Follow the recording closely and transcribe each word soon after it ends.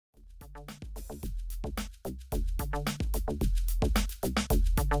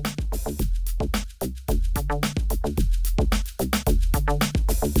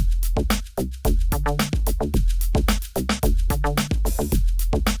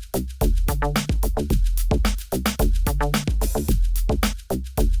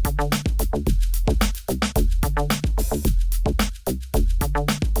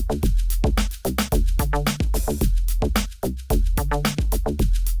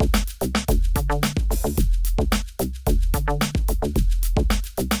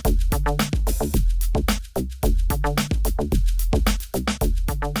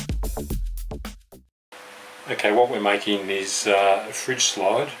making is a fridge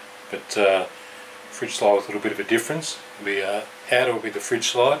slide, but fridge slide with a little bit of a difference. It'll be outer will be the fridge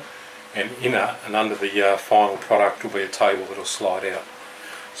slide, and inner and under the final product will be a table that will slide out.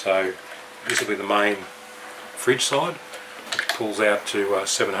 So this will be the main fridge slide, which pulls out to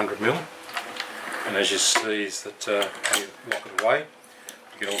 700mm, and as you see is that you lock it away.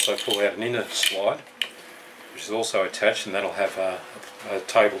 You can also pull out an inner slide, which is also attached, and that'll have a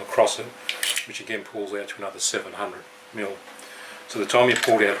table across it, which again pulls out to another 700mm. So the time you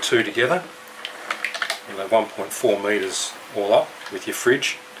pulled out two together, you'll have 1.4 metres all up with your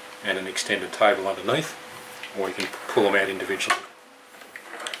fridge and an extended table underneath, or you can pull them out individually.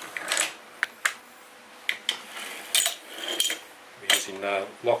 We're using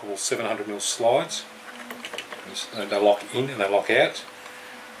lockable 700mm slides. They lock in and they lock out.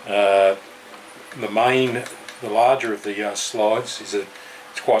 The larger of the slides is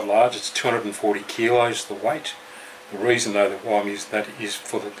it's quite large. It's 240 kilos the weight. The reason though that why I'm using that is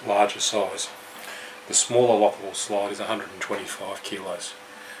for the larger size. The smaller lockable slide is 125 kilos.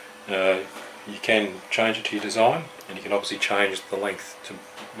 You can change it to your design, and you can obviously change the length to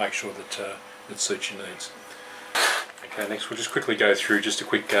make sure that it suits your needs. Okay, next we'll just quickly go through just a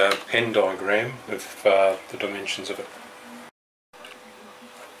quick pen diagram of the dimensions of it.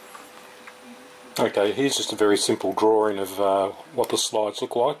 Okay, here's just a very simple drawing of what the slides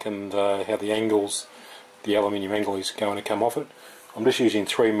look like and how the angles, the aluminium angle is going to come off it. I'm just using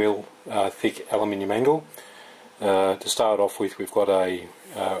 3mm thick aluminium angle. To start off with, we've got a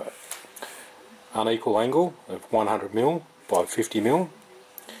unequal angle of 100mm by 50mm.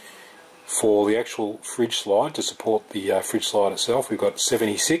 For the actual fridge slide, to support the fridge slide itself, we've got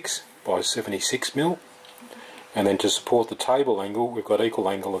 76 by 76mm. And then to support the table angle, we've got equal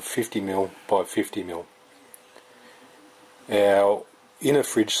angle of 50mm by 50mm. Our inner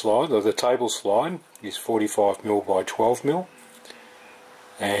fridge slide, or the table slide, is 45mm by 12mm,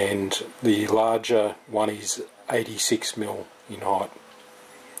 and the larger one is 86mm in height.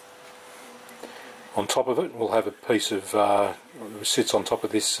 On top of it, we'll have a piece of, sits on top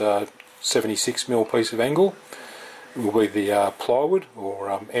of this 76mm piece of angle, will be the plywood, or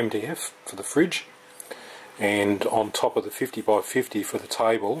MDF for the fridge. And on top of the 50 by 50 for the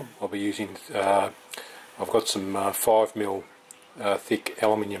table, I'll be using, I've got some 5mm thick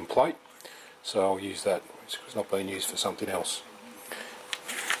aluminium plate, so I'll use that. It's not being used for something else.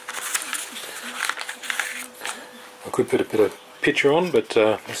 I could put a bit of picture on, but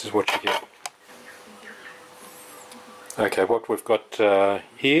this is what you get. Okay, what we've got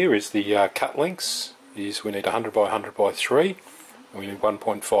here is the cut lengths. We need 100 by 100 by 3, and we need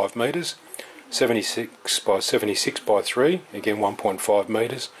 1.5 metres. 76 by 76 by 3, again 1.5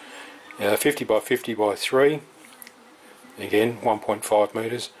 metres. 50 by 50 by 3, again 1.5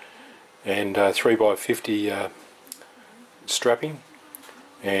 metres. And 3 by 50 strapping,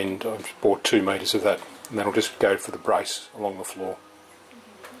 and I've bought 2 metres of that, and that'll just go for the brace along the floor.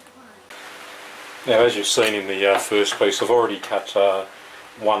 Now, as you've seen in the first piece, I've already cut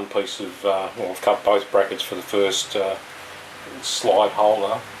one piece of, well, I've cut both brackets for the first slide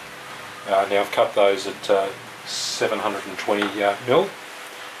holder. Now I've cut those at 720mm,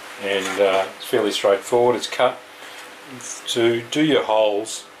 and it's fairly straightforward. It's cut. To do your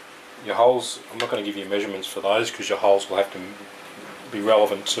holes, I'm not going to give you measurements for those because your holes will have to be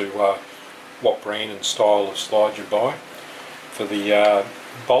relevant to what brand and style of slide you buy. For the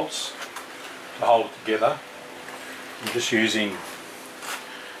bolts to hold it together, I'm just using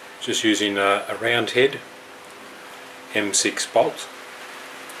a round head M6 bolt,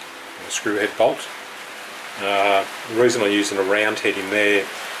 a screw head bolt. The reason I'm using a round head in there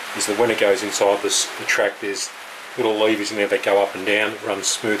is that when it goes inside the track, there's little levers in there that go up and down. It runs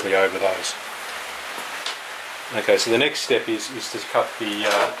smoothly over those. Okay, so the next step is to cut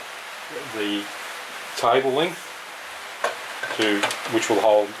the table length to which will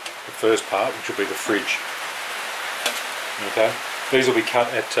hold the first part, which will be the fridge. Okay, these will be cut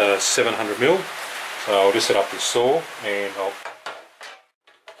at 700mm. So I'll just set up the saw, and I'm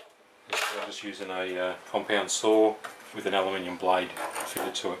just using a compound saw with an aluminium blade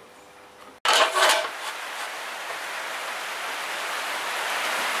fitted to it.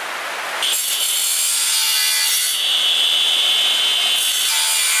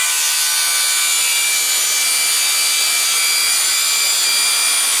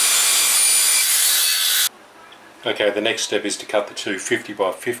 Okay, the next step is to cut the two 50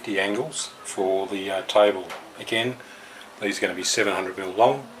 by 50 angles for the table. Again, these are going to be 700mm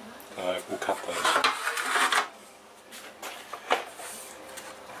long, so we'll cut those.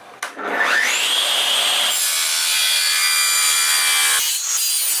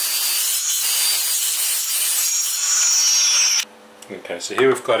 Okay, so here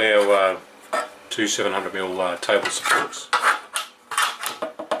we've got our two 700mm table supports.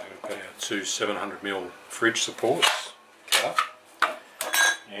 We've got our two 700mm fridge supports cut up,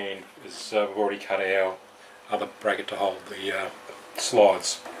 and as we've already cut our other bracket to hold the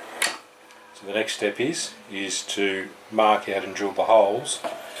slides. So the next step is to mark out and drill the holes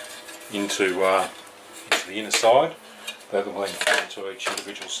into the inner side that will then fit into each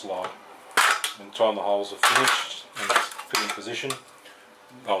individual slide. And the time the holes are finished and it's fit in position,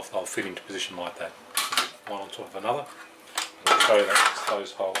 they'll fit into position like that, so one on top of another. And I'll show you that once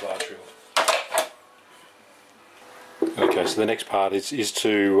those holes are drilled. Okay, so the next part is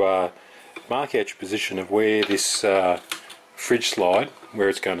to mark out your position of where this fridge slide, where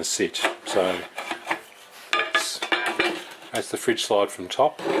it's going to sit. So that's the fridge slide from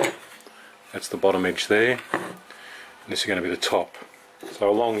top, that's the bottom edge there, and this is going to be the top. So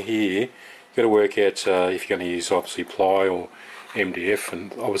along here you've got to work out if you're going to use obviously ply or MDF,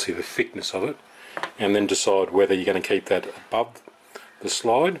 and obviously the thickness of it, and then decide whether you're going to keep that above the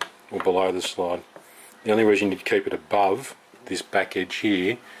slide or below the slide. The only reason you need to keep it above this back edge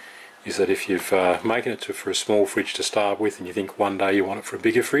here is that if you've making it for a small fridge to start with and you think one day you want it for a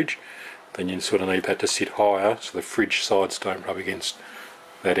bigger fridge, then you sort of need that to sit higher so the fridge sides don't rub against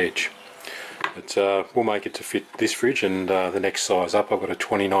that edge. But we'll make it to fit this fridge, and the next size up I've got a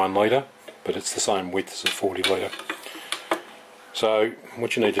 29 litre, but it's the same width as a 40 litre. So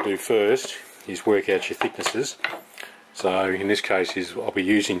what you need to do first is work out your thicknesses. So in this case I'll be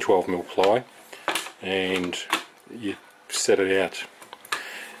using 12mm ply, and you set it out.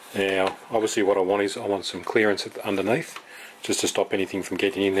 Now obviously what I want some clearance underneath, just to stop anything from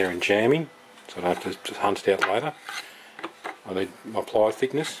getting in there and jamming, so I don't have to hunt it out later. I need my ply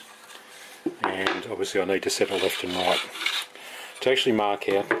thickness, and obviously I need to settle left and right. To actually mark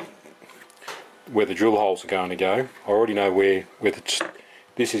out where the drill holes are going to go, I already know where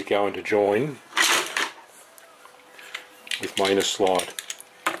this is going to join with my inner slide.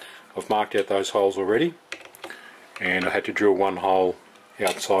 I've marked out those holes already, and I had to drill one hole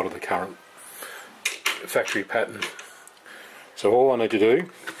outside of the current factory pattern. So all I need to do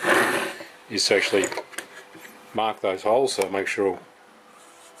is to actually mark those holes, so I make sure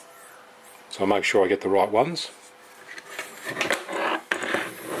I get the right ones.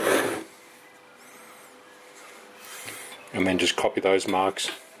 And then just copy those marks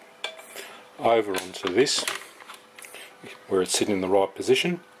over onto this where it's sitting in the right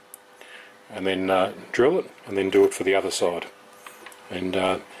position, and then drill it, and then do it for the other side.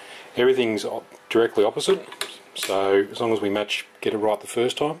 And everything's directly opposite, so as long as we get it right the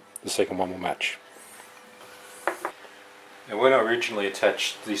first time, the second one will match. Now when I originally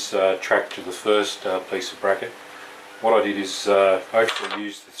attached this track to the first piece of bracket, what I did is I actually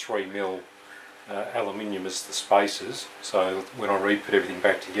used the 3mm aluminium as the spacers, so when I re-put everything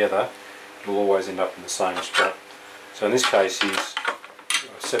back together it'll always end up in the same spot. So in this case I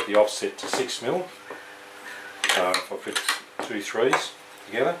set the offset to 6mm. If I put 2 3s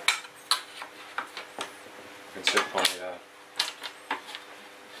together, I can set my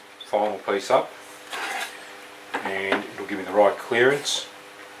final piece up, and it'll give me the right clearance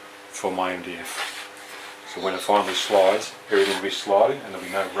for my MDF. So when it finally slides, everything will be sliding and there'll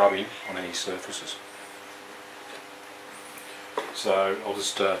be no rubbing on any surfaces. So I'll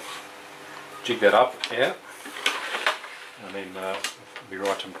just jig that up out, and then we'll be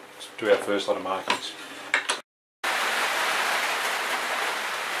right to do our first lot of markings.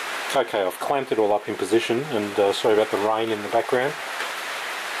 Okay, I've clamped it all up in position, and sorry about the rain in the background.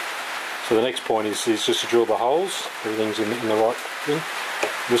 So the next point is just to drill the holes. Everything's in the right thing.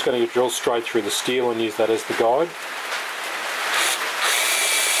 I'm just going to drill straight through the steel and use that as the guide.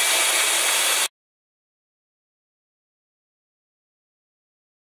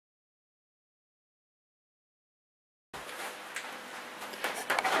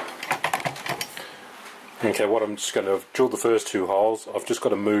 Okay, what I'm just going to drill the first 2 holes. I've just got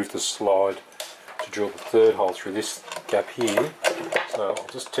to move the slide to drill the 3rd hole through this gap here. So I'll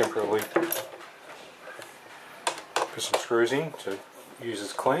just temporarily put some screws in to use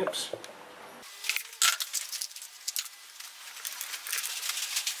as clamps.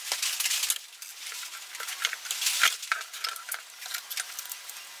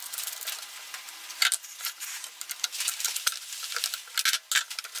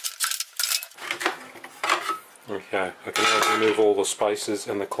 Okay, I can now remove all the spacers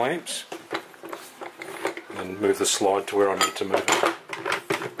and the clamps, and move the slide to where I need to move it.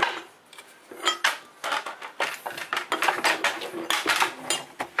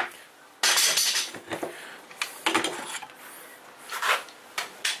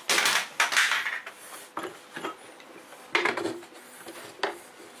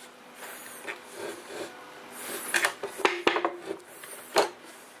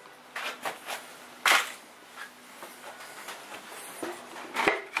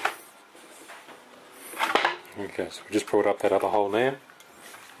 Okay, so we just brought up that other hole now.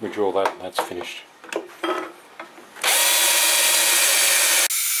 We drill that and that's finished.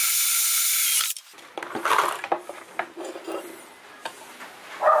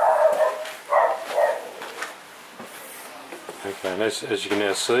 Okay, and as you can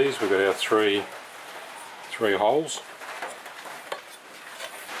now see, we've got our three holes.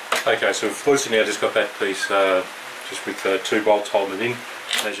 Okay, so we've loosely now just got that piece just with 2 bolts holding it in.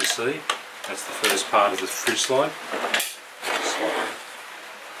 As you see, that's the first part of the fridge slide.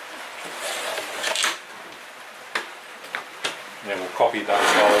 Now we'll copy those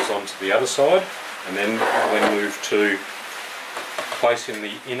holes onto the other side, and then we'll then move to placing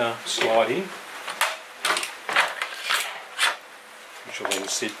the inner slide in, which will then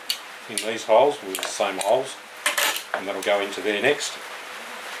sit in these holes with the same holes, and that'll go into there next.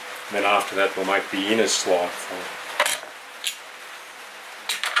 And then after that we'll make the inner slide for it.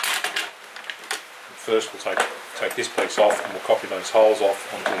 First we'll take this piece off and we'll copy those holes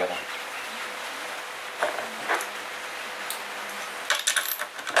off onto the other.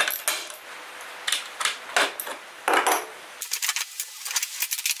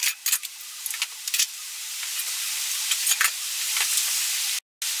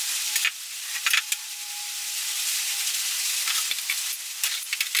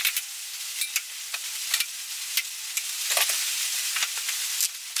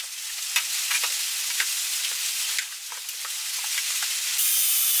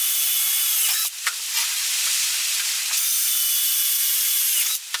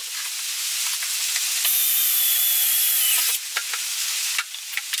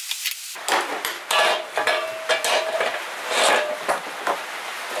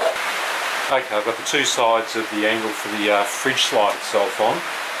 Okay, I've got the 2 sides of the angle for the fridge slide itself on.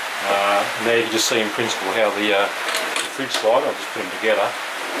 And there you can just see in principle how the fridge slide, I'll just put them together,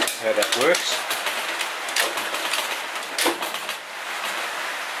 how that works.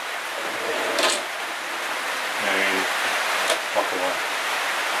 And lock away.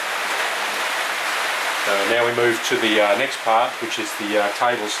 So now we move to the next part, which is the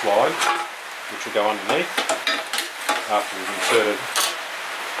table slide, which will go underneath after we've inserted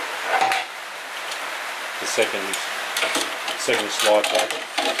the second slide bracket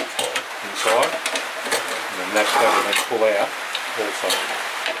inside, and then that will then pull out also.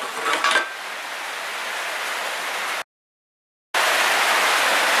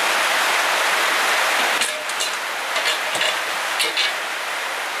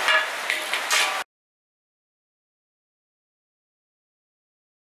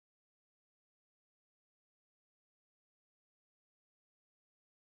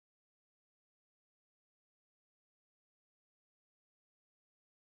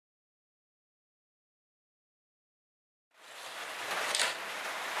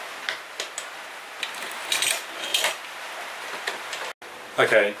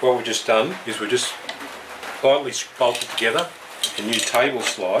 Okay, what we've just done is we've just lightly bolted together a new table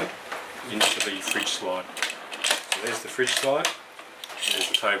slide into the fridge slide. So there's the fridge slide, there's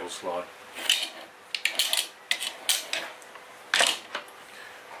the table slide.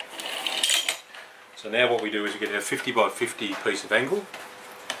 So now what we do is we get our 50 by 50 piece of angle,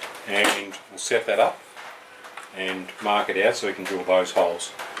 and we'll set that up and mark it out so we can drill those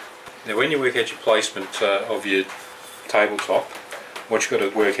holes. Now when you work out your placement of your tabletop, what you've got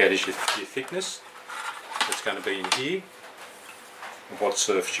to work out is your thickness that's going to be in here and what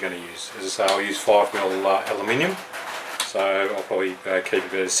surface you're going to use. As I say, I'll use 5mm aluminium, so I'll probably keep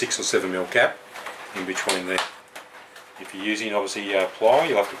about a 6 or 7mm gap in between there. If you're using obviously ply,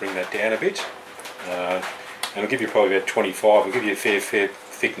 you'll have to bring that down a bit, and it'll give you probably about 25, it'll give you a fair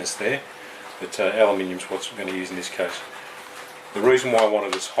thickness there, but aluminium's what I'm going to use in this case. The reason why I want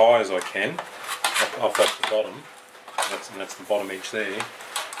it as high as I can, up at the bottom, and that's the bottom edge there,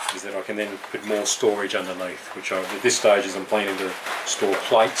 is that I can then put more storage underneath, which at this stage is I'm planning to store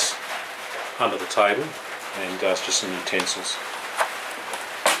plates under the table and just some utensils.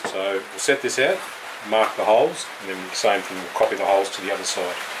 So we'll set this out, mark the holes, and then the same thing, we'll copy the holes to the other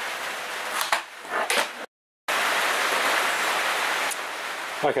side.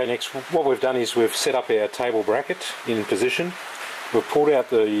 Okay, next what we've done is we've set up our table bracket in position. We've pulled out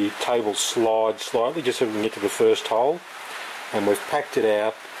the table slide slightly just so we can get to the first hole, and we've packed it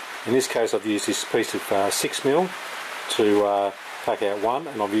out. In this case I've used this piece of 6mm to pack out one,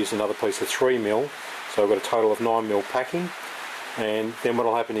 and I've used another piece of 3mm, so I've got a total of 9mm packing. And then what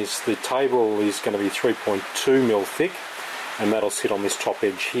will happen is the table is going to be 3.2mm thick, and that'll sit on this top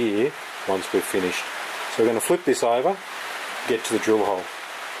edge here once we've finished. So we're going to flip this over, get to the drill hole.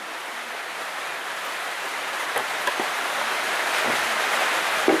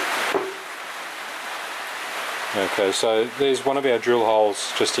 Okay, so there's one of our drill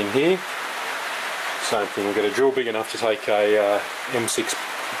holes just in here. Same thing, we've got a drill big enough to take a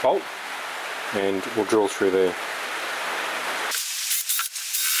M6 bolt, and we'll drill through there.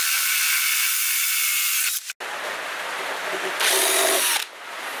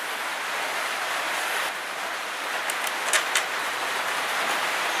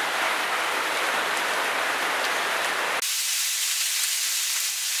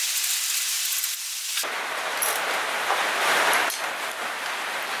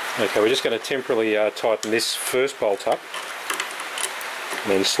 Okay, we're just going to temporarily tighten this first bolt up,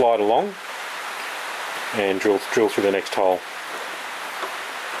 and then slide along and drill through the next hole.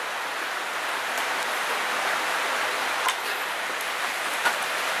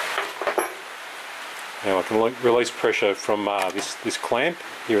 Now I can release pressure from this clamp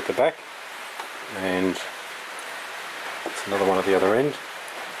here at the back, and it's another one at the other end.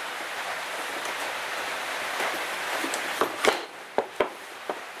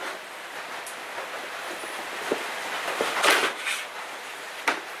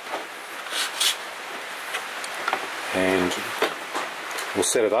 And we'll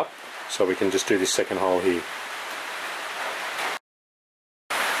set it up so we can just do this second hole here.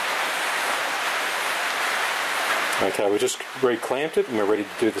 Okay, we just re-clamped it and we're ready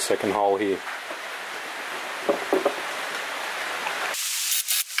to do the second hole here.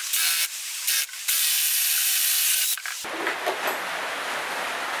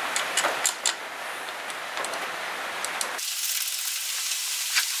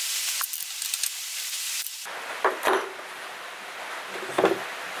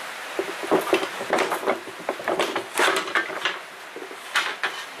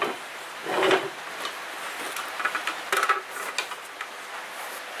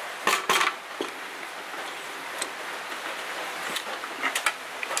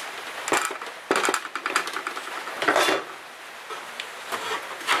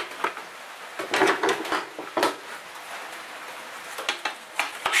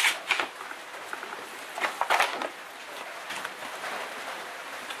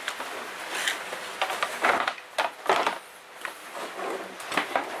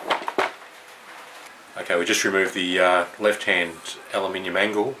 Okay, we just removed the left-hand aluminium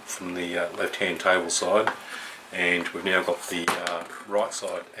angle from the left-hand table side, and we've now got the right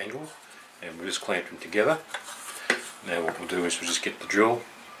side angle, and we just clamped them together. Now what we'll do is we'll just get the drill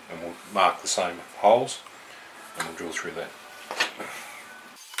and we'll mark the same holes and we'll drill through that.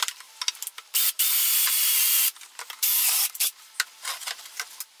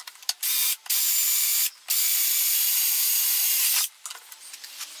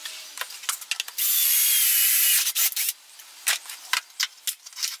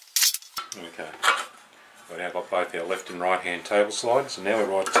 Okay, we've now got both our left and right hand table slides, and now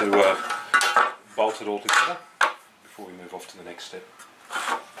we're right to bolt it all together before we move off to the next step.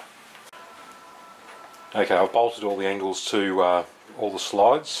 Okay, I've bolted all the angles to all the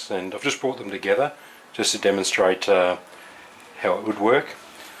slides, and I've just brought them together just to demonstrate how it would work.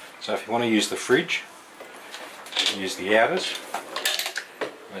 So if you want to use the fridge, use the outers.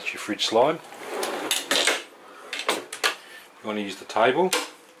 That's your fridge slide. If you want to use the table,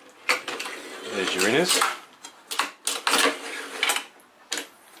 there's your inners,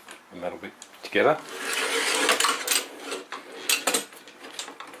 and that'll be together.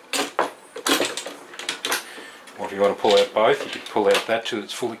 Or if you want to pull out both, you can pull out that to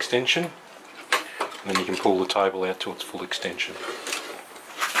its full extension, and then you can pull the table out to its full extension.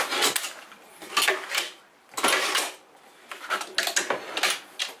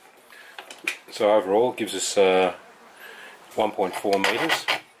 So overall it gives us 1.4 metres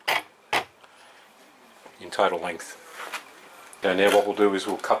in total length. Okay, now what we'll do is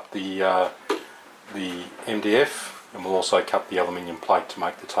we'll cut the MDF, and we'll also cut the aluminium plate to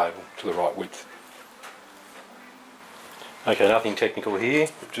make the table to the right width. Okay, nothing technical here,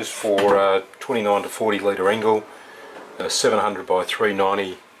 just for a 29 to 40 litre angle, a 700 by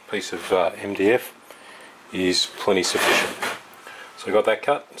 390 piece of MDF is plenty sufficient. So I got that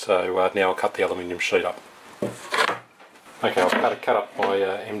cut, so now I'll cut the aluminium sheet up. Okay, I've cut up my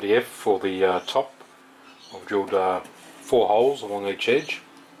MDF for the top. I've drilled 4 holes along each edge.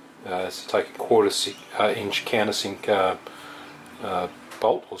 So take a 1/4 inch countersink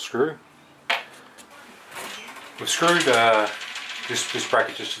bolt or screw. We've screwed this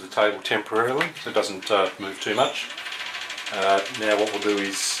bracket just to the table temporarily, so it doesn't move too much. Now what we'll do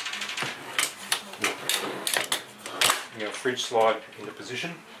is bring our fridge slide into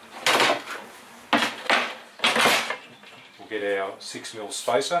position. We'll get our 6mm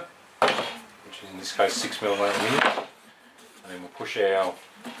spacer, which is in this case 6mm aluminium, and then we'll push our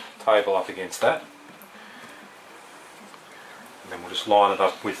table up against that, And then we'll just line it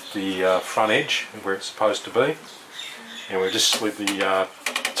up with the front edge where it's supposed to be. And we'll just slid the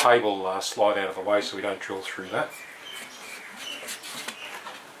table slide out of the way so we don't drill through that.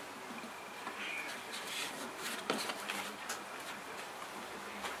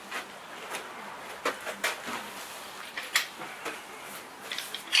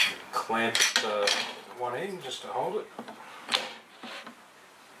 Clamp it one end just to hold it.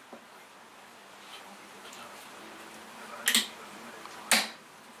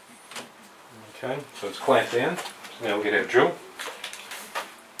 Okay, so it's clamped down. So now we'll get our drill.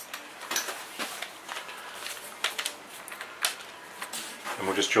 And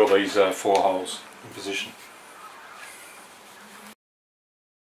we'll just drill these 4 holes in position.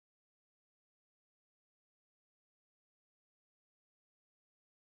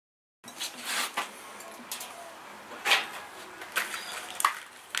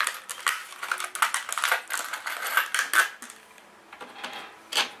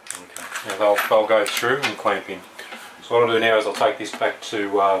 Now they'll go through and clamp in. So what I'll do now is I'll take this back to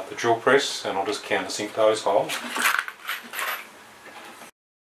the drill press and I'll just countersink those holes.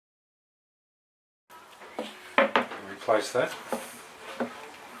 Replace that.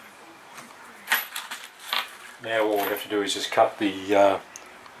 Now all we have to do is just cut the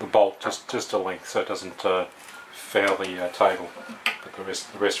bolt just a length so it doesn't foul the table, but the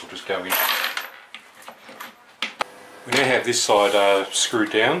rest will just go in. We now have this side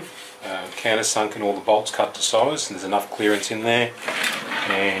screwed down, countersunk and all the bolts cut to size, and there's enough clearance in there,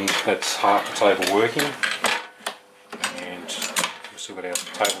 and that's half the table working, and we've still got our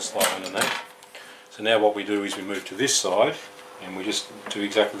table slide underneath. So now what we do is we move to this side and we just do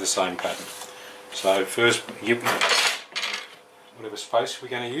exactly the same pattern. So first we give whatever space we're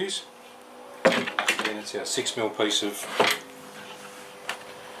going to use, and it's our 6mm piece of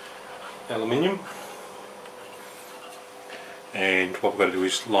aluminium. And what we've got to do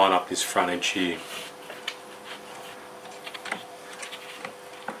is line up this front edge here.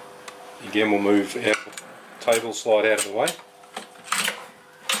 Again, we'll move our table slide out of the way.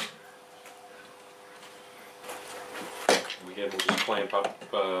 And again, we'll just clamp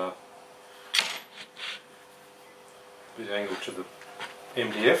up a bit angle to the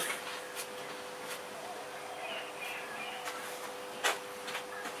MDF.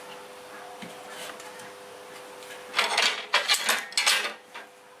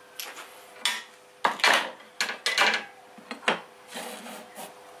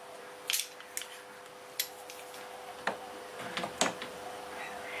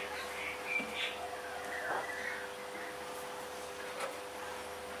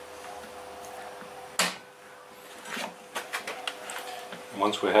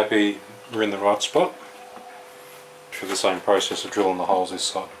 Once we're happy we're in the right spot, for the same process of drilling the holes this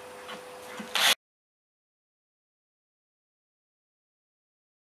side.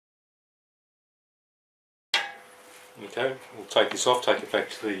 Okay, we'll take this off, take it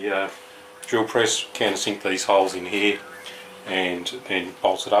back to the drill press, countersink these holes in here and then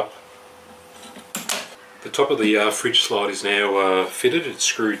bolt it up. The top of the fridge slide is now fitted, it's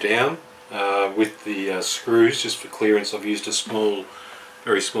screwed down with the screws. Just for clearance I've used a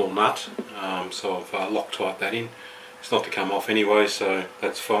very small nut, so I've Loctite that in. It's not to come off anyway, so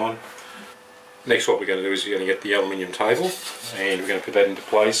that's fine. Next what we're going to do is we're going to get the aluminium table and we're going to put that into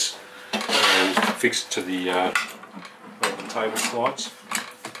place and fix it to the table slides.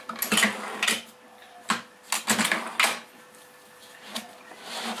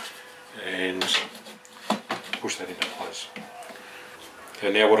 And push that into place.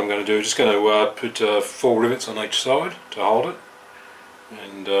 Okay, now what I'm going to do is just going to put 4 rivets on each side to hold it.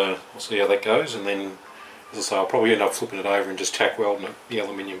 And we'll see how that goes, and then, as I say, I'll probably end up flipping it over and just tack welding it, the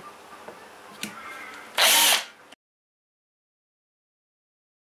aluminium.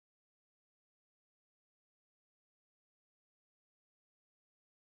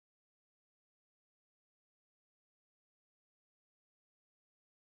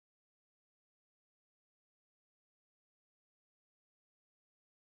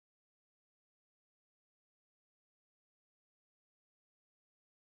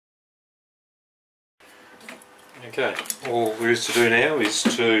 Okay, all there is to do now is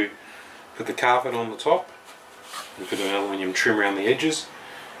to put the carpet on the top and put an aluminium trim around the edges,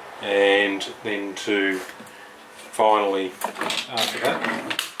 and then to finally, after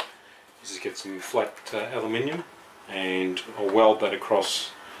that, just get some flat aluminium and I'll weld that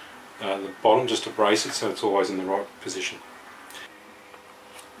across the bottom just to brace it so it's always in the right position.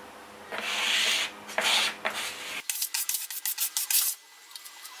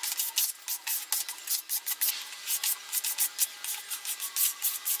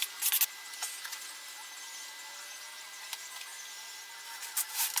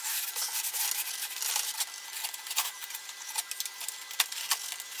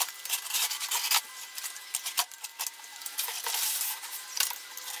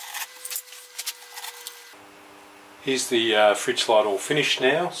 Here's the fridge slide all finished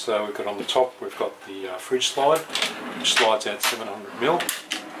now. So we've got on the top, we've got the fridge slide, which slides out 700mm,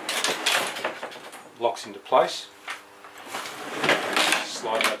 locks into place.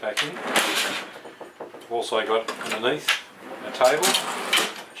 Slide that back in. We've also got underneath a table,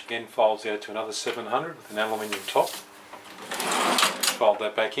 which again folds out to another 700 with an aluminium top. Fold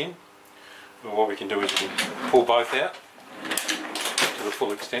that back in. And what we can do is we can pull both out to the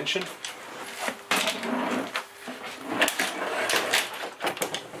full extension.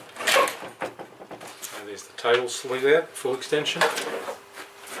 And there's the table sleeve out, full extension.